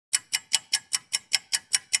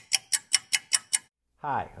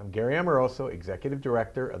Hi, I'm Gary Amoroso, Executive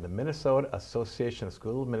Director of the Minnesota Association of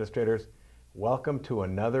School Administrators. Welcome to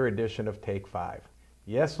another edition of Take 5.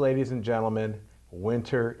 Yes, ladies and gentlemen,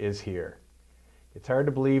 winter is here. It's hard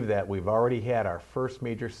to believe that we've already had our first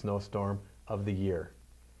major snowstorm of the year.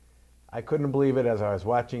 I couldn't believe it as I was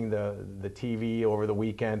watching the TV over the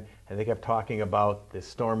weekend, and they kept talking about this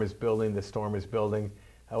storm is building, this storm is building.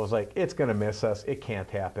 I was like, it's going to miss us. It can't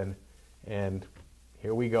happen. And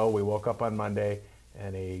here we go. We woke up on Monday,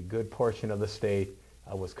 and a good portion of the state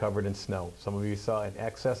was covered in snow. Some of you saw in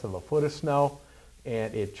excess of a foot of snow,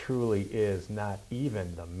 and it truly is not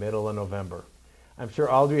even the middle of November. I'm sure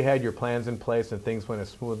all of you had your plans in place and things went as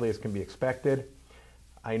smoothly as can be expected.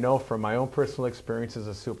 I know from my own personal experience as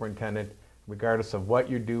a superintendent, regardless of what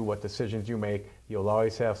you do, what decisions you make, you'll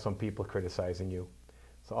always have some people criticizing you.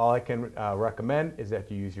 So all I can recommend is that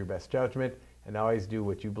you use your best judgment and always do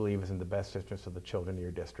what you believe is in the best interest of the children in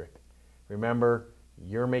your district. Remember,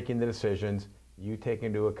 you're making the decisions, you take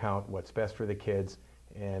into account what's best for the kids,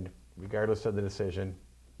 and regardless of the decision,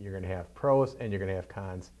 you're going to have pros and you're going to have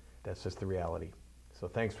cons. That's just the reality. So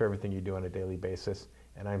thanks for everything you do on a daily basis,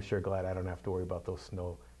 and I'm sure glad I don't have to worry about those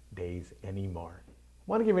snow days anymore. I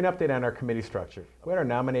want to give you an update on our committee structure. We had our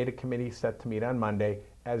nominated committee set to meet on Monday.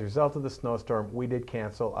 As a result of the snowstorm, we did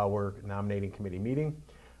cancel our nominating committee meeting.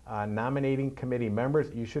 Nominating committee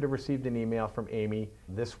members, you should have received an email from Amy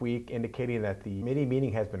this week indicating that the committee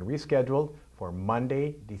meeting has been rescheduled for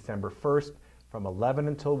Monday, December 1st from 11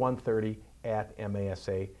 until 1:30 at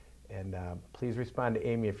MASA. And please respond to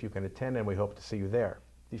Amy if you can attend, and we hope to see you there.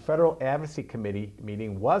 The Federal Advocacy Committee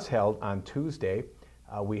meeting was held on Tuesday.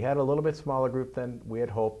 We had a little bit smaller group than we had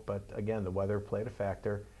hoped, but again, the weather played a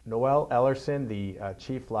factor. Noelle Ellerson, the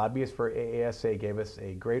chief lobbyist for AASA, gave us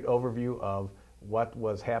a great overview of what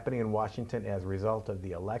was happening in Washington as a result of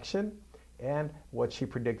the election and what she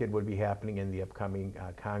predicted would be happening in the upcoming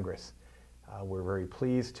Congress. We're very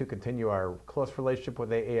pleased to continue our close relationship with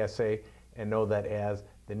AASA and know that as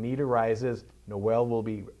the need arises, Noelle will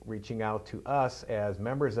be reaching out to us as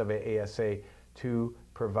members of AASA to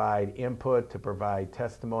provide input, to provide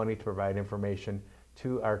testimony, to provide information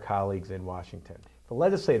to our colleagues in Washington. The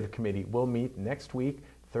Legislative Committee will meet next week,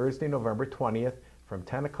 Thursday, November 20th, from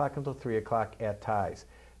 10 o'clock until 3 o'clock at Ties.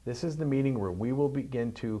 This is the meeting where we will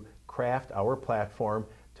begin to craft our platform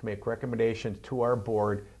to make recommendations to our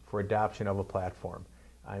board for adoption of a platform.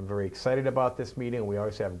 I'm very excited about this meeting. We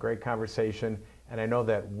always have a great conversation, and I know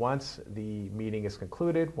that once the meeting is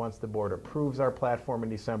concluded, once the board approves our platform in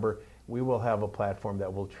December, we will have a platform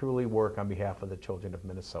that will truly work on behalf of the children of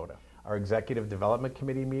Minnesota. Our Executive Development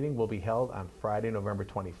Committee meeting will be held on Friday, November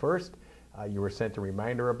 21st. You were sent a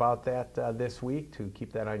reminder about that this week to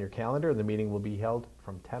keep that on your calendar. The meeting will be held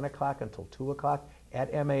from 10 o'clock until 2 o'clock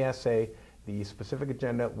at MASA. The specific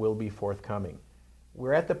agenda will be forthcoming.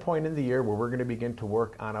 We're at the point in the year where we're going to begin to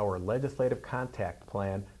work on our legislative contact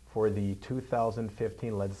plan for the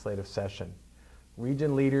 2015 legislative session.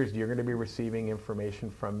 Region leaders, you're going to be receiving information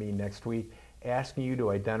from me next week asking you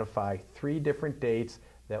to identify 3 different dates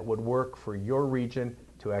that would work for your region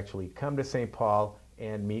to actually come to St. Paul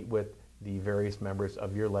and meet with the various members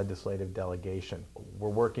of your legislative delegation. We're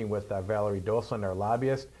working with Valerie Doslin, our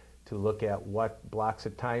lobbyist, to look at what blocks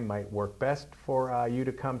of time might work best for you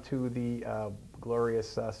to come to the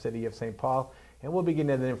glorious city of St. Paul. And we'll be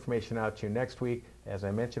getting that information out to you next week. As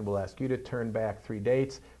I mentioned, we'll ask you to turn back 3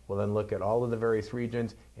 dates. We'll then look at all of the various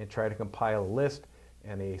regions and try to compile a list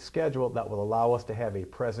and a schedule that will allow us to have a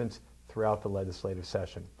presence throughout the legislative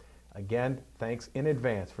session. Again, thanks in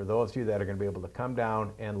advance for those of you that are going to be able to come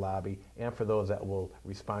down and lobby, and for those that will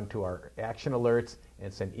respond to our action alerts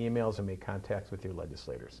and send emails and make contacts with your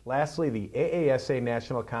legislators. Lastly, the AASA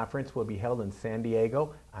National Conference will be held in San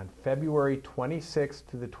Diego on February 26th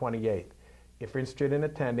to the 28th. If you're interested in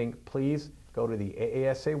attending, please go to the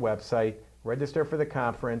AASA website, register for the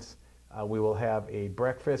conference. We will have a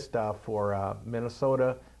breakfast for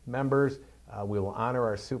Minnesota members. We will honor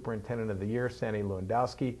our Superintendent of the Year, Sandy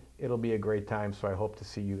Lewandowski. It'll be a great time, so I hope to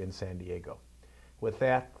see you in San Diego. With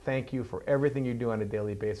that, thank you for everything you do on a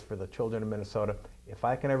daily basis for the children of Minnesota. If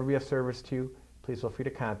I can ever be of service to you, please feel free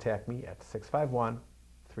to contact me at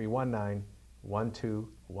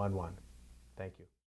 651-319-1211. Thank you.